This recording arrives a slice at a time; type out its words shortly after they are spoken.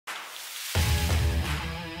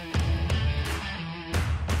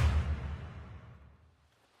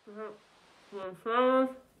Hi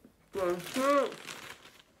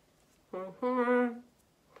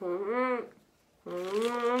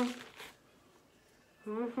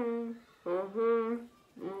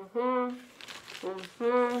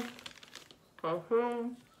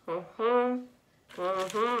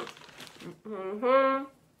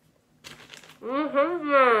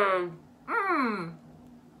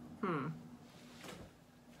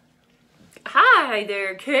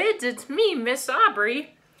there, kids. It's me, Miss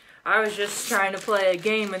Aubrey. I was just trying to play a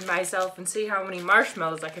game with myself and see how many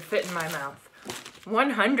marshmallows I could fit in my mouth.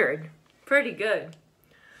 100. Pretty good.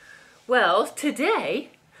 Well,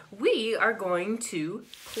 today we are going to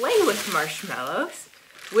play with marshmallows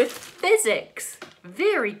with physics.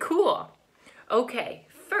 Very cool. Okay,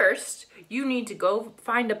 first you need to go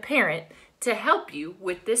find a parent to help you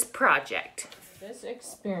with this project. For this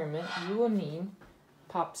experiment, you will need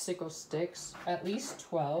popsicle sticks, at least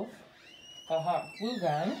 12, a hot glue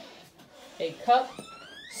gun, a cup,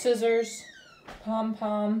 scissors,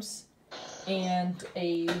 pom-poms, and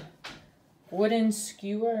a wooden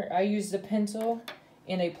skewer. I used a pencil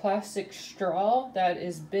and a plastic straw that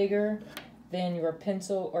is bigger than your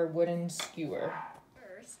pencil or wooden skewer.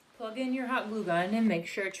 First, plug in your hot glue gun and make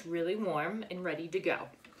sure it's really warm and ready to go.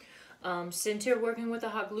 Since you're working with a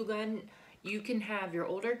hot glue gun, you can have your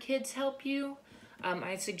older kids help you.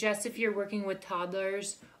 I suggest if you're working with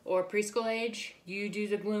toddlers or preschool age, you do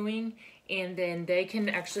the gluing, and then they can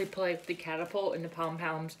actually play with the catapult and the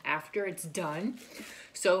pom-poms after it's done.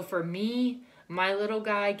 So for me, my little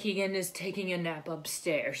guy, Keegan, is taking a nap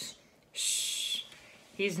upstairs. Shh,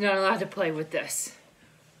 he's not allowed to play with this.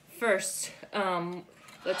 First,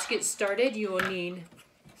 let's get started. You will need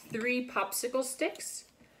 3 popsicle sticks,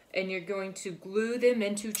 and you're going to glue them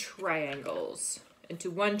into triangles, into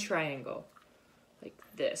one triangle. Like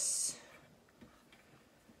this.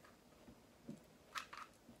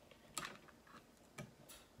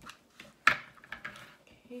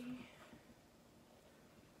 Okay.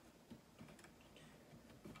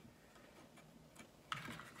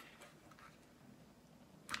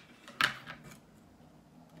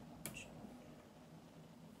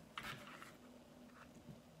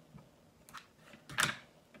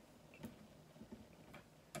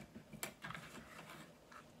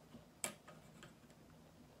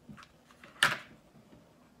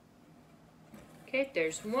 Okay,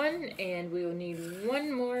 there's one, and we will need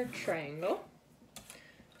one more triangle.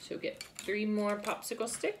 So get 3 more popsicle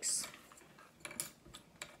sticks.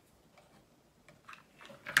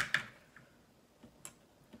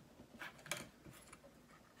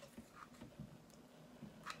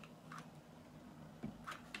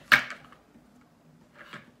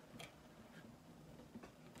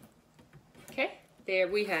 Okay, there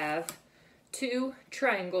we have 2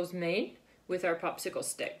 triangles made with our popsicle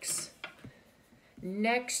sticks.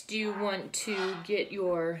 Next, you want to get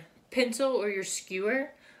your pencil or your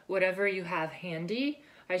skewer, whatever you have handy.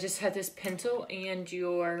 I just had this pencil and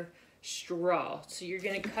your straw. So you're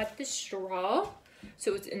going to cut the straw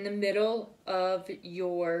so it's in the middle of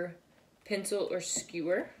your pencil or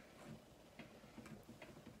skewer.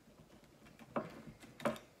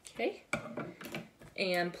 Okay.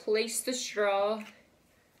 And place the straw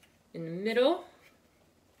in the middle.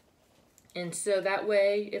 And so that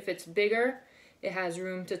way, if it's bigger, it has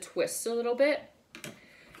room to twist a little bit.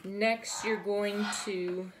 Next, you're going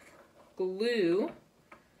to glue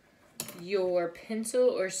your pencil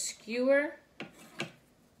or skewer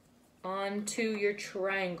onto your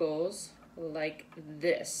triangles like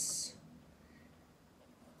this.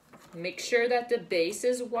 Make sure that the base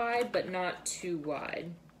is wide, but not too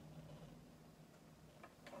wide.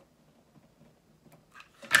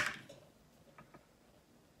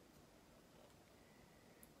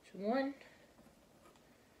 So 1.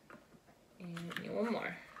 And 1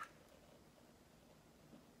 more.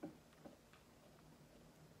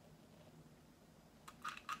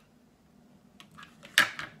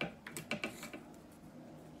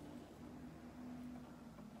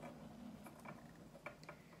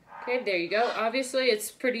 Okay, there you go. Obviously, it's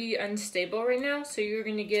pretty unstable right now, so you're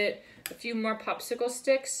going to get a few more popsicle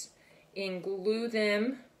sticks and glue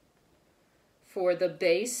them for the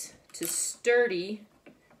base to sturdy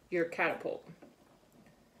your catapult.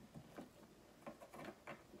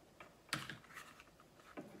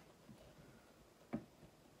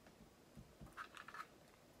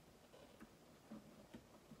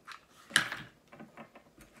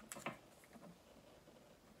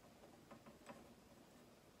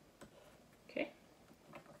 Okay.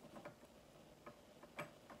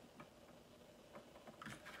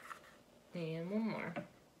 And 1 more.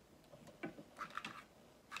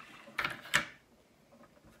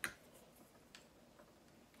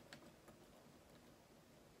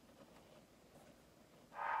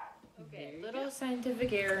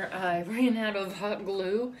 scientific error. I ran out of hot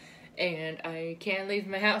glue and I can't leave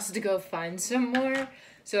my house to go find some more.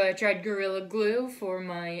 So I tried Gorilla Glue for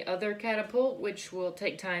my other catapult, which will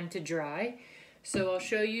take time to dry. So I'll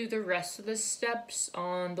show you the rest of the steps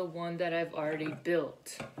on the one that I've already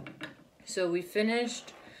built. So we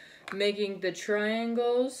finished making the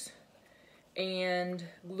triangles and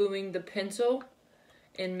gluing the pencil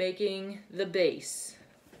and making the base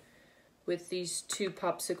with these two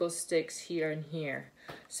popsicle sticks here and here.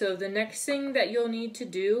 So the next thing that you'll need to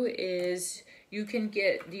do is you can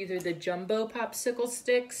get either the jumbo popsicle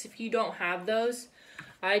sticks if you don't have those.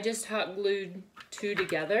 I just hot glued two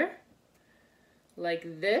together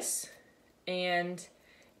like this, and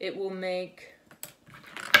it will make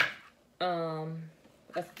a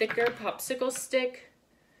thicker popsicle stick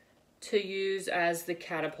to use as the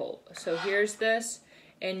catapult. So here's this,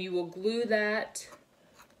 and you will glue that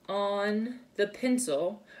on the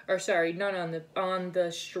pencil, or sorry, not on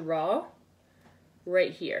the straw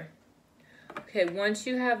right here. Okay, once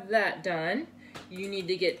you have that done, you need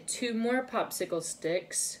to get two more popsicle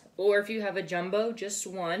sticks, or if you have a jumbo, just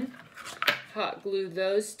one. Hot glue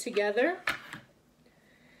those together,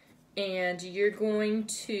 and you're going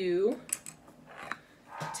to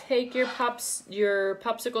take your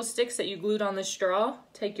popsicle sticks that you glued on the straw,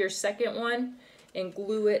 take your second one and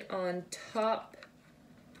glue it on top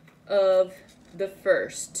of the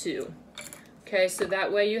first two. Okay, so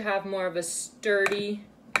that way you have more of a sturdy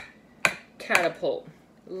catapult.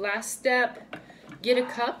 Last step, get a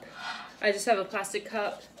cup. I just have a plastic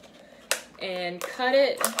cup, and cut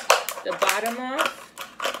it the bottom off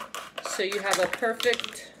so you have a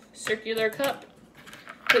perfect circular cup.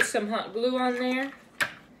 Put some hot glue on there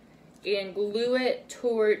and glue it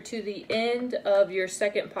to the end of your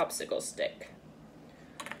second popsicle stick.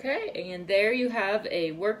 Okay, and there you have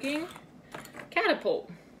a working catapult.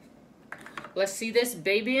 Let's see this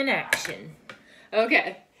baby in action.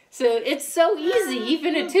 Okay, so it's so easy,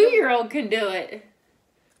 even a 2-year-old can do it.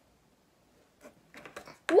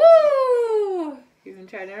 Woo! You gonna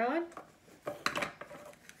try another one?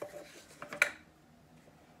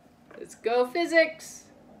 Let's go, physics!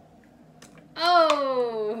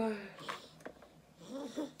 Oh!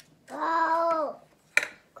 Oh!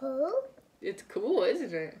 Cool? It's cool,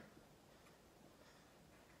 isn't it?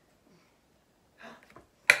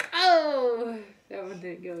 Oh! That one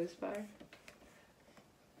didn't go as far.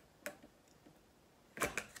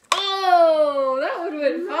 Oh! That one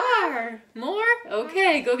went far! More?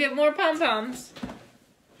 Okay, go get more pom-poms.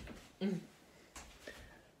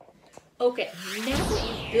 Okay, now that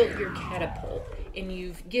you've built your catapult and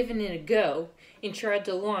you've given it a go and tried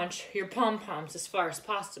to launch your pom-poms as far as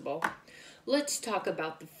possible, let's talk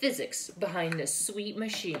about the physics behind this sweet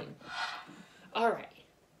machine. Alright,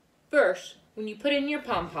 first, when you put in your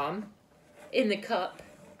pom-pom in the cup,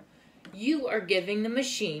 you are giving the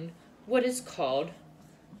machine what is called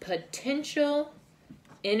potential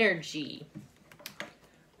energy.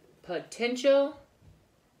 Potential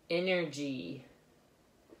energy.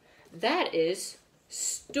 That is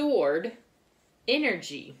stored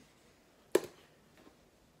energy.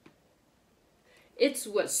 It's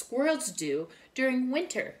what squirrels do during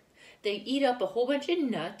winter. They eat up a whole bunch of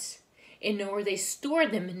nuts, or they store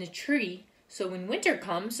them in a tree so when winter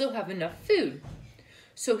comes they'll have enough food.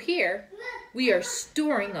 So here we are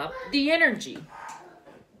storing up the energy.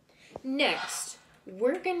 Next,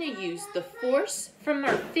 we're going to use the force from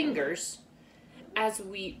our fingers as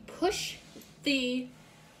we push the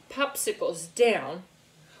popsicles down.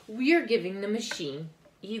 We are giving the machine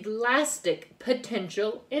elastic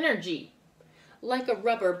potential energy. Like a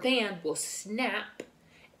rubber band will snap.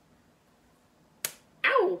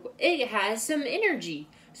 Ow! It has some energy.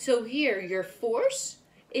 So here your force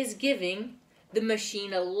is giving the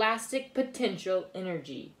machine elastic potential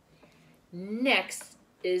energy. Next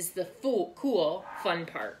is the cool, fun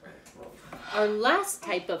part. Our last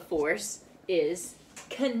type of force is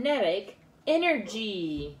kinetic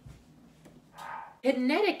energy.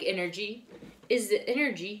 Kinetic energy is the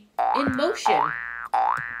energy in motion.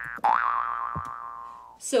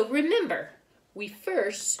 So remember, we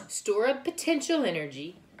first store up potential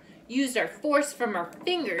energy, used our force from our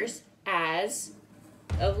fingers as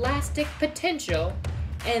elastic potential,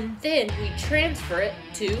 and then we transfer it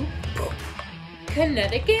to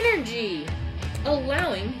kinetic energy,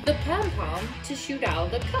 allowing the pom-pom to shoot out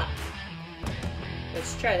of the cup.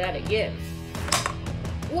 Let's try that again.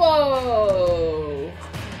 Whoa!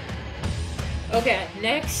 Okay,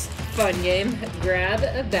 next fun game. Grab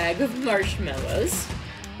a bag of marshmallows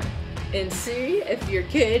and see if your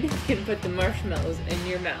kid can put the marshmallows in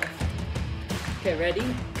your mouth. Okay, ready?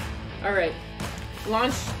 All right.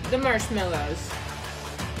 Launch the marshmallows.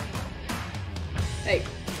 Hey,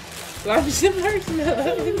 launch the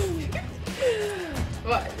marshmallows.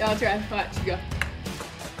 What? I'll try. Watch, go.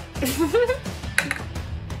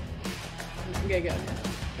 Okay, go.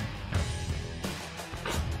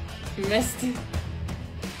 You missed it.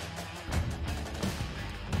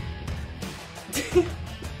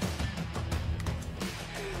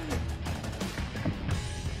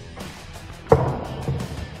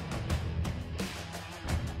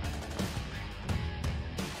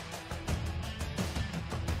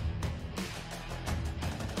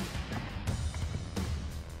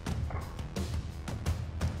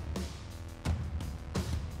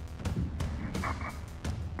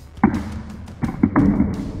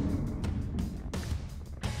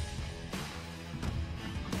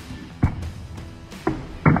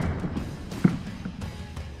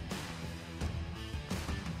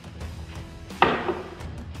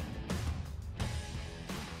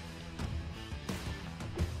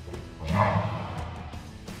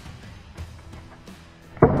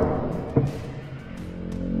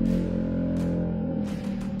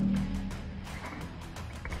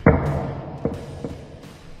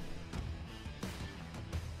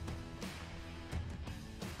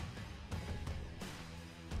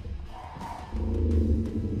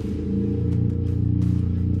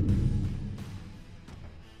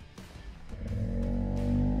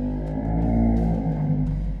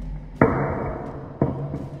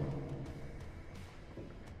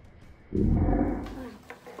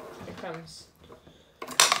 Comes.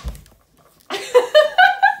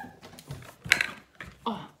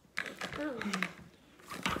 Oh.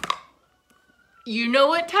 You know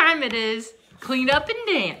what time it is. Clean up and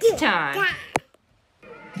dance time.